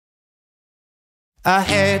I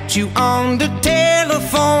had you on the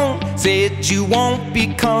telephone, said you won't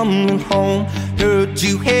be coming home. Heard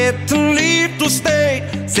you had to leave the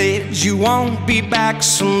state, said you won't be back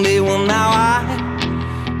someday. Well, now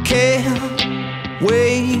I can't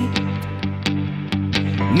wait.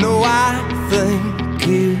 No, I think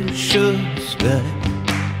you should stay.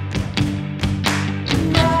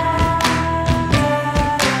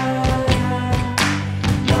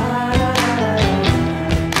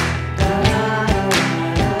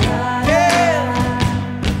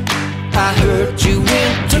 I heard you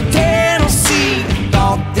went to Tennessee,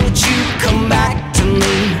 thought that you'd come back to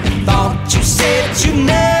me, thought you said you'd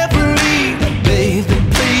never leave. Baby,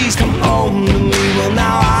 please come home to me. Well,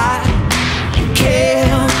 now I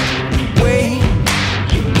can't wait.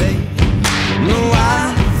 No,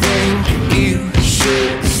 I think you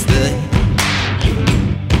should stay.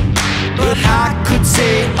 But I could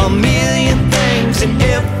say a million things and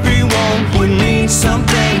everyone would mean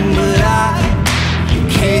something, but I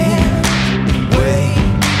can't.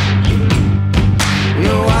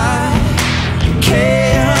 No, I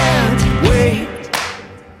can't wait.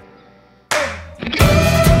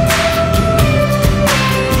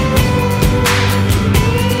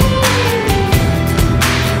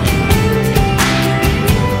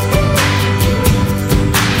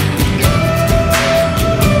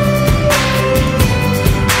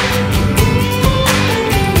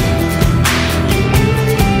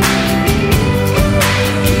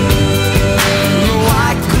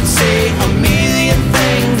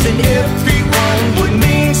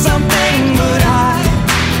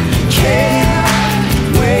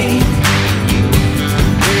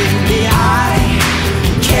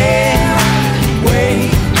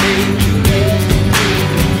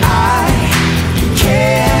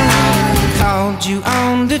 You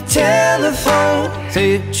on the telephone,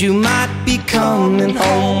 said you might be coming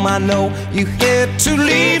home. I know you had to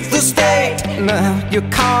leave the state, now you're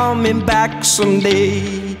coming back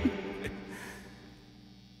someday.